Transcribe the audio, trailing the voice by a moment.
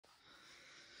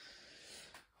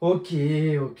Ok,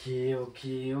 ok.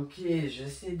 Je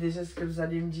sais déjà ce que vous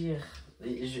allez me dire.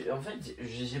 En fait,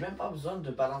 j'ai même pas besoin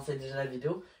de balancer déjà la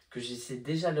vidéo, que je sais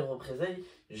déjà les représailles.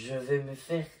 Je vais me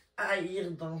faire haïr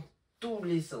dans tous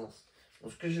les sens.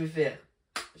 Donc, ce que je vais faire,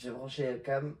 je vais brancher la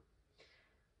cam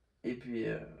et puis,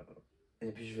 euh,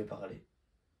 et puis je vais parler.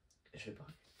 C'est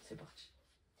parti.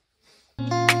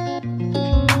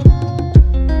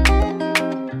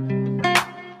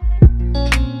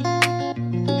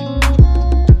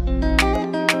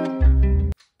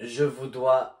 Je vous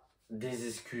dois des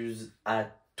excuses à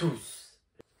tous.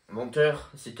 Monteur,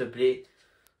 s'il te plaît,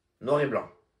 noir et blanc.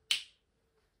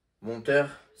 Monteur,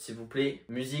 s'il vous plaît,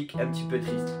 musique un petit peu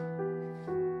triste.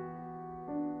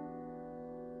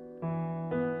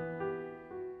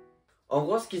 En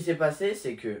gros, ce qui s'est passé,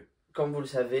 c'est que, comme vous le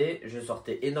savez, je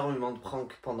sortais énormément de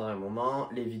pranks pendant un moment.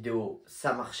 Les vidéos,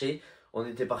 ça marchait. On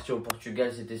était parti au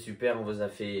Portugal, c'était super. On vous a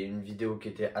fait une vidéo qui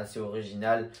était assez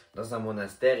originale dans un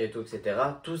monastère et tout, etc.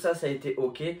 Tout ça, ça a été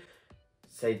ok.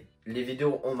 Les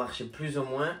vidéos ont marché plus ou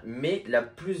moins, mais la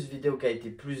vidéo qui a été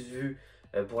plus vue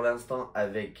pour l'instant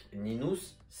avec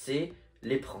Ninous, c'est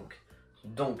les pranks.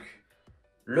 Donc,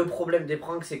 le problème des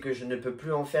pranks, c'est que je ne peux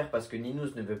plus en faire parce que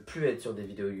Ninous ne veut plus être sur des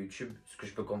vidéos YouTube. Ce que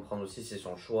je peux comprendre aussi, c'est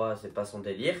son choix, c'est pas son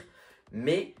délire.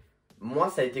 Mais moi,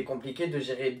 ça a été compliqué de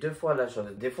gérer deux fois la chose.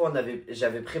 Des fois,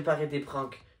 j'avais préparé des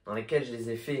pranks dans lesquels je les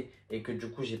ai faits et que du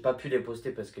coup, j'ai pas pu les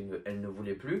poster parce qu'elle ne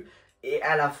voulait plus. Et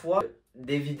à la fois,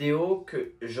 des vidéos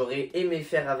que j'aurais aimé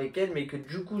faire avec elle, mais que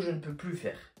du coup, je ne peux plus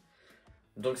faire.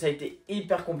 Donc ça a été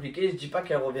hyper compliqué. Je dis pas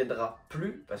qu'elle reviendra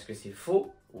plus parce que c'est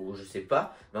faux ou je sais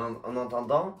pas. Mais en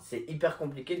entendant, c'est hyper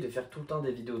compliqué de faire tout le temps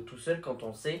des vidéos tout seul quand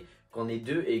on sait qu'on est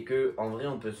deux et que en vrai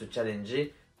on peut se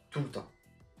challenger tout le temps.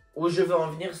 Où je veux en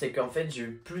venir, c'est qu'en fait j'ai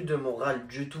eu plus de morale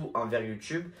du tout envers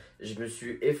YouTube. Je me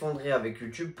suis effondré avec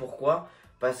YouTube. Pourquoi?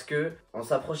 Parce que on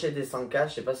s'approchait des 100K.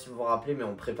 Je sais pas si vous vous rappelez, mais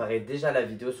on préparait déjà la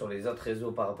vidéo sur les autres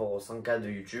réseaux par rapport aux 100K de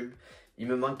YouTube. Il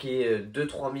me manquait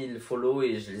 2-3 000 follow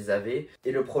et je les avais.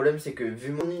 Et le problème, c'est que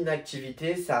vu mon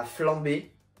inactivité, ça a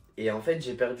flambé. Et en fait,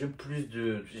 j'ai perdu plus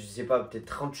de, je sais pas, peut-être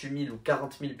 38 000 ou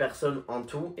 40 000 personnes en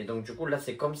tout. Et donc, du coup, là,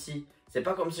 c'est comme si, c'est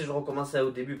pas comme si je recommençais au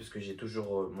début parce que j'ai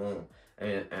toujours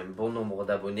un bon nombre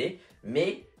d'abonnés.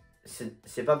 Mais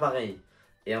c'est pas pareil.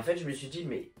 Et en fait, je me suis dit,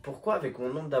 mais pourquoi avec mon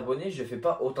nombre d'abonnés, je fais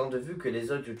pas autant de vues que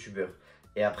les autres youtubeurs?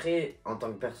 Et après, en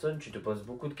tant que personne, tu te poses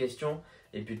beaucoup de questions.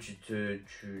 Et puis tu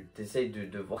t'essayes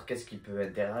de voir qu'est-ce qui peut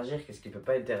interagir, qu'est-ce qui peut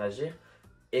pas interagir.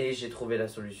 Et j'ai trouvé la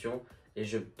solution. Et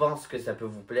je pense que ça peut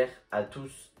vous plaire à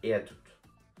tous et à toutes.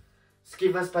 Ce qui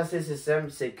va se passer, c'est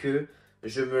simple, c'est que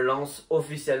je me lance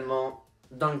officiellement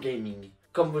dans le gaming.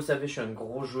 Comme vous le savez, je suis un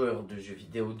gros joueur de jeux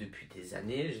vidéo depuis des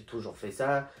années. J'ai toujours fait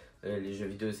ça. Les jeux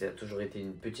vidéo, ça a toujours été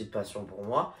une petite passion pour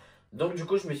moi. Donc du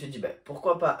coup, je me suis dit, bah,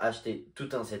 pourquoi pas acheter tout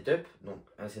un setup. Donc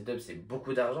un setup, c'est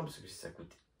beaucoup d'argent parce que ça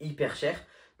coûte hyper cher.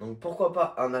 Donc pourquoi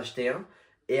pas en acheter un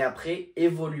et après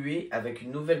évoluer avec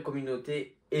une nouvelle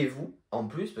communauté et vous en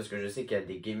plus, parce que je sais qu'il y a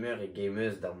des gamers et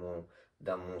gameuses dans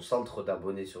mon centre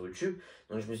d'abonnés sur YouTube.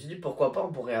 Donc je me suis dit pourquoi pas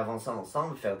on pourrait avancer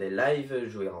ensemble, faire des lives,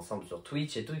 jouer ensemble sur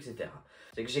Twitch et tout, etc.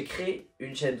 C'est que j'ai créé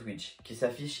une chaîne Twitch qui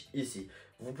s'affiche ici.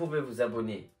 Vous pouvez vous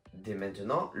abonner dès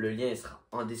maintenant, le lien sera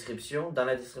en description. Dans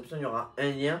la description, il y aura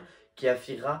un lien qui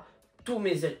affichera tous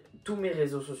mes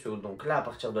réseaux sociaux. Donc là, à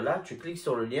partir de là, tu cliques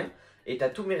sur le lien et tu as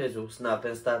tous mes réseaux. Snap,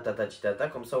 Insta, tata.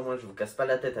 Comme ça, au moins, je ne vous casse pas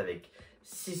la tête avec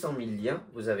 600 000 liens.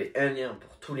 Vous avez un lien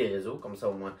pour tous les réseaux. Comme ça,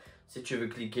 au moins, si tu veux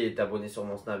cliquer et t'abonner sur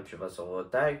mon Snap, tu vas sur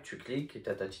tag, tu cliques et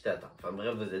tata. Enfin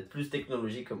bref, vous êtes plus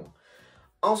technologique que moi.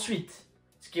 Ensuite,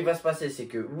 ce qui va se passer, c'est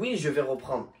que oui, je vais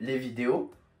reprendre les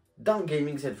vidéos dans le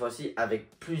gaming cette fois-ci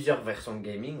avec plusieurs versions de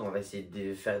gaming. On va essayer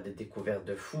de faire des découvertes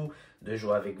de fous, de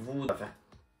jouer avec vous, de faire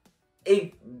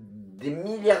des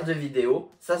milliards de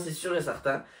vidéos. Ça, c'est sûr et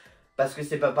certain. Parce que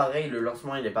c'est pas pareil, le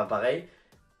lancement il est pas pareil.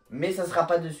 Mais ça sera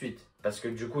pas de suite. Parce que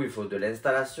du coup, il faut de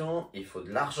l'installation, il faut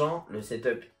de l'argent. Le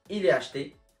setup, il est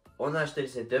acheté. On a acheté le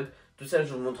setup. Tout ça,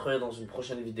 je vous le montrerai dans une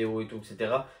prochaine vidéo et tout,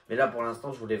 etc. Mais là, pour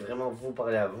l'instant, je voulais vraiment vous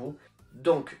parler à vous.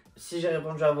 Donc, si j'ai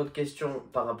répondu à votre question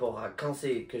par rapport à quand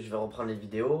c'est que je vais reprendre les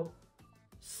vidéos,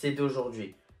 c'est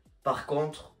d'aujourd'hui. Par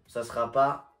contre, ça sera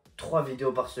pas 3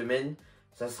 vidéos par semaine.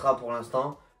 Ça sera pour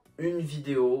l'instant une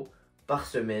vidéo par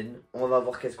semaine. On va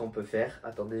voir qu'est-ce qu'on peut faire.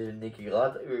 Attendez, le nez qui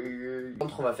gratte.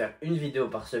 On va faire une vidéo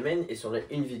par semaine. Et sur les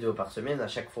une vidéo par semaine, à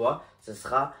chaque fois, ce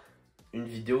sera une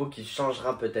vidéo qui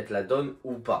changera peut-être la donne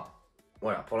ou pas.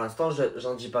 Voilà, pour l'instant,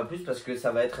 j'en dis pas plus parce que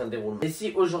ça va être un déroulement. Et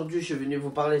si aujourd'hui je suis venu vous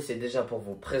parler, c'est déjà pour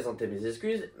vous présenter mes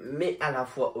excuses, mais à la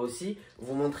fois aussi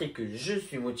vous montrer que je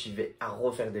suis motivé à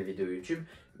refaire des vidéos YouTube,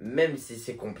 même si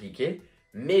c'est compliqué,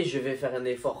 mais je vais faire un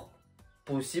effort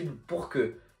possible pour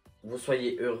que vous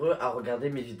soyez heureux à regarder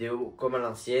mes vidéos comme à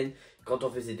l'ancienne, quand on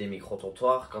faisait des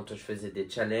micro-trottoirs, quand je faisais des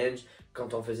challenges,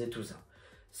 quand on faisait tout ça.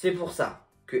 C'est pour ça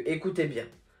que, écoutez bien,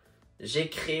 j'ai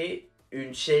créé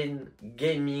une chaîne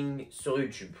gaming sur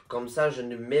YouTube. Comme ça, je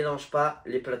ne mélange pas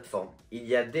les plateformes. Il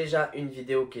y a déjà une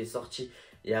vidéo qui est sortie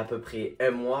il y a à peu près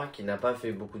un mois, qui n'a pas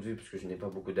fait beaucoup de vues parce que je n'ai pas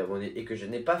beaucoup d'abonnés et que je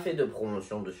n'ai pas fait de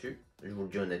promotion dessus. Je vous le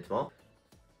dis honnêtement.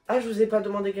 Ah, je vous ai pas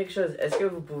demandé quelque chose. Est-ce que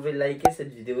vous pouvez liker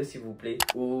cette vidéo s'il vous plaît?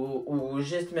 Ou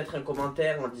juste mettre un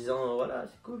commentaire en disant voilà,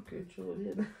 c'est cool que tu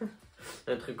reviennes.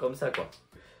 Un truc comme ça quoi.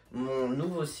 Mon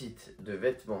nouveau site de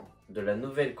vêtements de la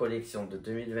nouvelle collection de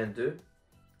 2022,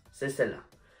 c'est celle-là.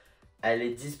 Elle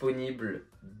est disponible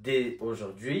dès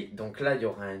aujourd'hui. Donc là, il y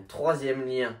aura un troisième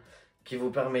lien qui vous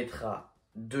permettra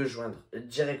de joindre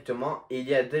directement. Et il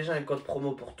y a déjà un code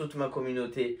promo pour toute ma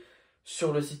communauté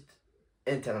sur le site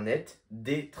internet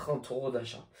des 30 €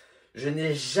 d'achat. Je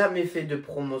n'ai jamais fait de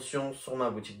promotion sur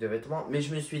ma boutique de vêtements, mais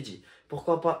je me suis dit,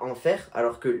 pourquoi pas en faire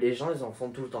alors que les gens ils en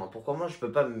font tout le temps. Pourquoi moi je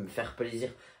peux pas me faire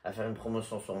plaisir à faire une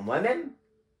promotion sur moi-même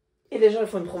et les gens ils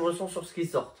font une promotion sur ce qui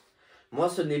sort. Moi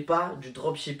ce n'est pas du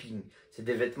dropshipping, c'est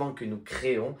des vêtements que nous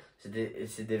créons, c'est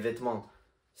des vêtements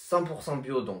 100%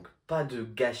 bio, donc pas de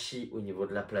gâchis au niveau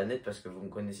de la planète parce que vous me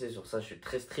connaissez sur ça, je suis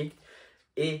très strict.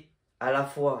 Et à la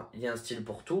fois, il y a un style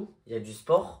pour tout, il y a du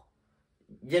sport,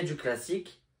 il y a du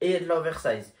classique et il y a de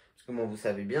l'oversize. Parce que moi, vous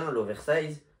savez bien,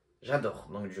 l'oversize, j'adore.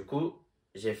 Donc du coup,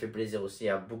 j'ai fait plaisir aussi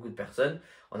à beaucoup de personnes.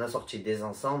 On a sorti des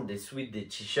ensembles, des sweats, des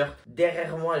t-shirts.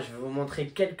 Derrière moi, je vais vous montrer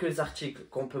quelques articles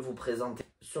qu'on peut vous présenter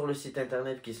sur le site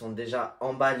internet qui sont déjà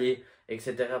emballés,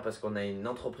 etc. Parce qu'on a une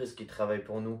entreprise qui travaille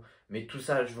pour nous. Mais tout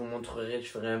ça, je vous montrerai, je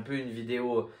ferai un peu une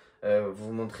vidéo,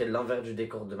 vous montrer l'envers du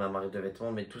décor de ma marque de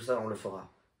vêtements. Mais tout ça, on le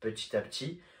fera petit à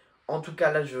petit. En tout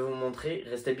cas, là, je vais vous montrer.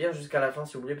 Restez bien jusqu'à la fin,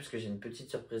 s'il vous plaît, parce que j'ai une petite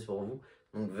surprise pour vous.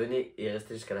 Donc, venez et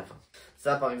restez jusqu'à la fin.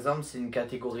 Ça, par exemple, c'est une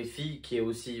catégorie fille qui est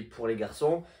aussi pour les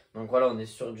garçons. Donc, voilà, on est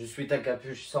sur du sweat à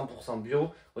capuche 100% bio.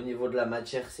 Au niveau de la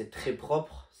matière, c'est très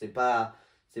propre. C'est pas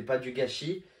du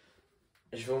gâchis.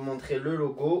 Je vais vous montrer le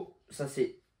logo. Ça,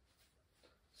 c'est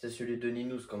celui de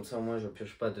Ninous. Comme ça, moi, je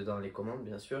pioche pas dedans les commandes,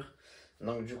 bien sûr.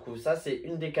 Donc, du coup, ça, c'est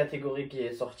une des catégories qui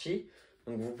est sortie.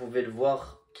 Donc, vous pouvez le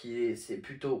voir, c'est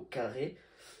plutôt carré.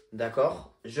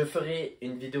 D'accord. Je ferai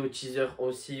une vidéo teaser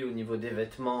aussi au niveau des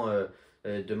vêtements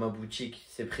de ma boutique.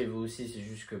 C'est prévu aussi, c'est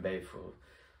juste que il faut,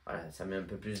 voilà, ça met un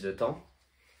peu plus de temps.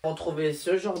 Retrouver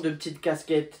ce genre de petite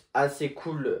casquette assez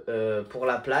cool pour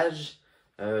la plage.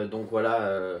 Donc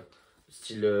voilà,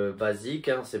 style basique.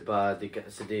 Hein,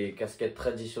 c'est des casquettes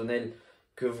traditionnelles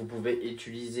que vous pouvez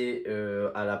utiliser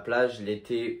à la plage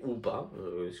l'été ou pas,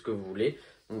 ce que vous voulez.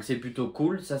 Donc c'est plutôt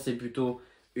cool. Ça c'est plutôt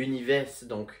univers,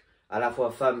 donc à la fois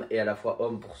femme et à la fois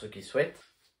homme pour ceux qui souhaitent.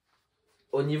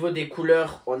 Au niveau des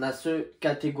couleurs, on a ce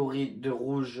catégorie de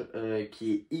rouge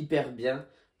qui est hyper bien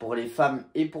pour les femmes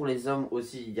et pour les hommes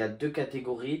aussi. Il y a deux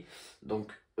catégories. Donc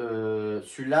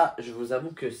celui-là, je vous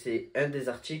avoue que c'est un des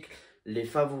articles, les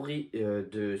favoris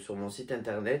sur mon site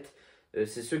internet.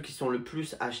 C'est ceux qui sont le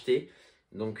plus achetés.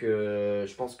 Donc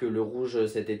je pense que le rouge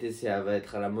cet été ça va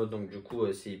être à la mode. Donc du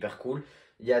coup c'est hyper cool.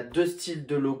 Il y a deux styles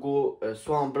de logo,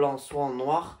 soit en blanc, soit en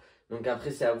noir. Donc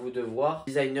après, c'est à vous de voir.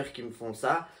 Les designers qui me font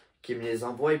ça, qui me les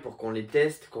envoient pour qu'on les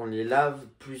teste, qu'on les lave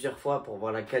plusieurs fois pour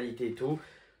voir la qualité et tout.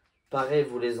 Pareil,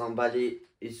 vous les emballez.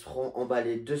 Ils seront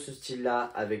emballés de ce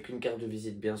style-là avec une carte de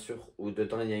visite, bien sûr. Où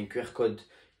dedans, il y a un QR code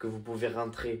que vous pouvez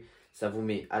rentrer. Ça vous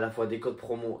met à la fois des codes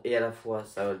promo et à la fois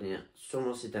ça va venir sur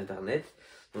mon site internet.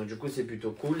 Donc du coup, c'est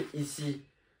plutôt cool. Ici,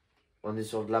 on est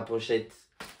sur de la pochette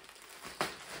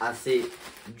assez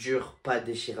dur, pas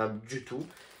déchirable du tout.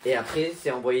 Et après,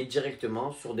 c'est envoyé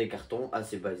directement sur des cartons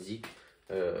assez basiques,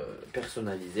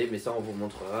 personnalisés. Mais ça, on vous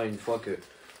montrera une fois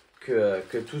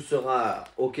que tout sera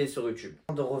ok sur YouTube.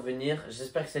 Avant de revenir,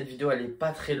 j'espère que cette vidéo, elle n'est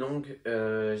pas très longue.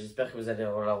 J'espère que vous allez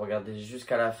la regarder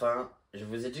jusqu'à la fin. Je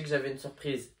vous ai dit que j'avais une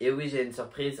surprise. Et oui, j'ai une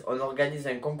surprise. On organise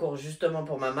un concours justement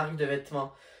pour ma marque de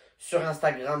vêtements sur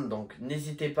Instagram, donc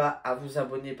n'hésitez pas à vous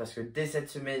abonner parce que dès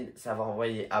cette semaine, ça va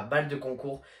envoyer à balle de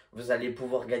concours. Vous allez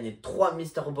pouvoir gagner 3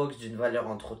 Mister Box d'une valeur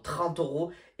entre 30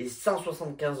 € et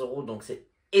 175 €, donc c'est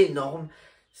énorme.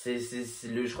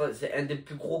 Je crois c'est un des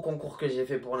plus gros concours que j'ai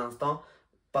fait pour l'instant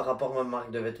par rapport à ma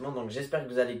marque de vêtements. Donc j'espère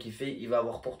que vous allez kiffer. Il va y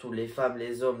avoir pour tous, les femmes,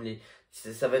 les hommes,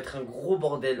 ça va être un gros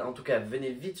bordel. En tout cas,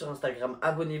 venez vite sur Instagram,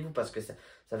 abonnez-vous parce que ça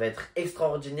va être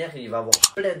extraordinaire. Il va y avoir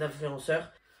plein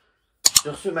d'influenceurs.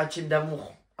 Sur ce, ma team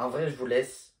d'amour, en vrai, je vous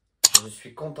laisse. Je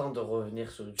suis content de revenir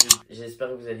sur YouTube. J'espère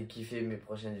que vous allez kiffer mes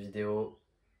prochaines vidéos.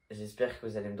 J'espère que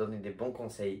vous allez me donner des bons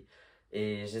conseils.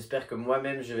 Et j'espère que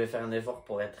moi-même, je vais faire un effort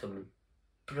pour être le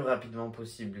plus rapidement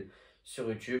possible sur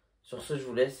YouTube. Sur ce, je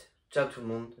vous laisse. ciao tout le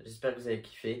monde, j'espère que vous avez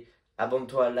kiffé.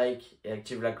 Abonne-toi, like et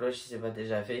active la cloche si ce n'est pas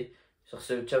déjà fait. Sur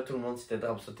ce, ciao tout le monde, c'était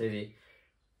Drapssow TV.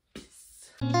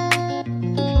 Peace.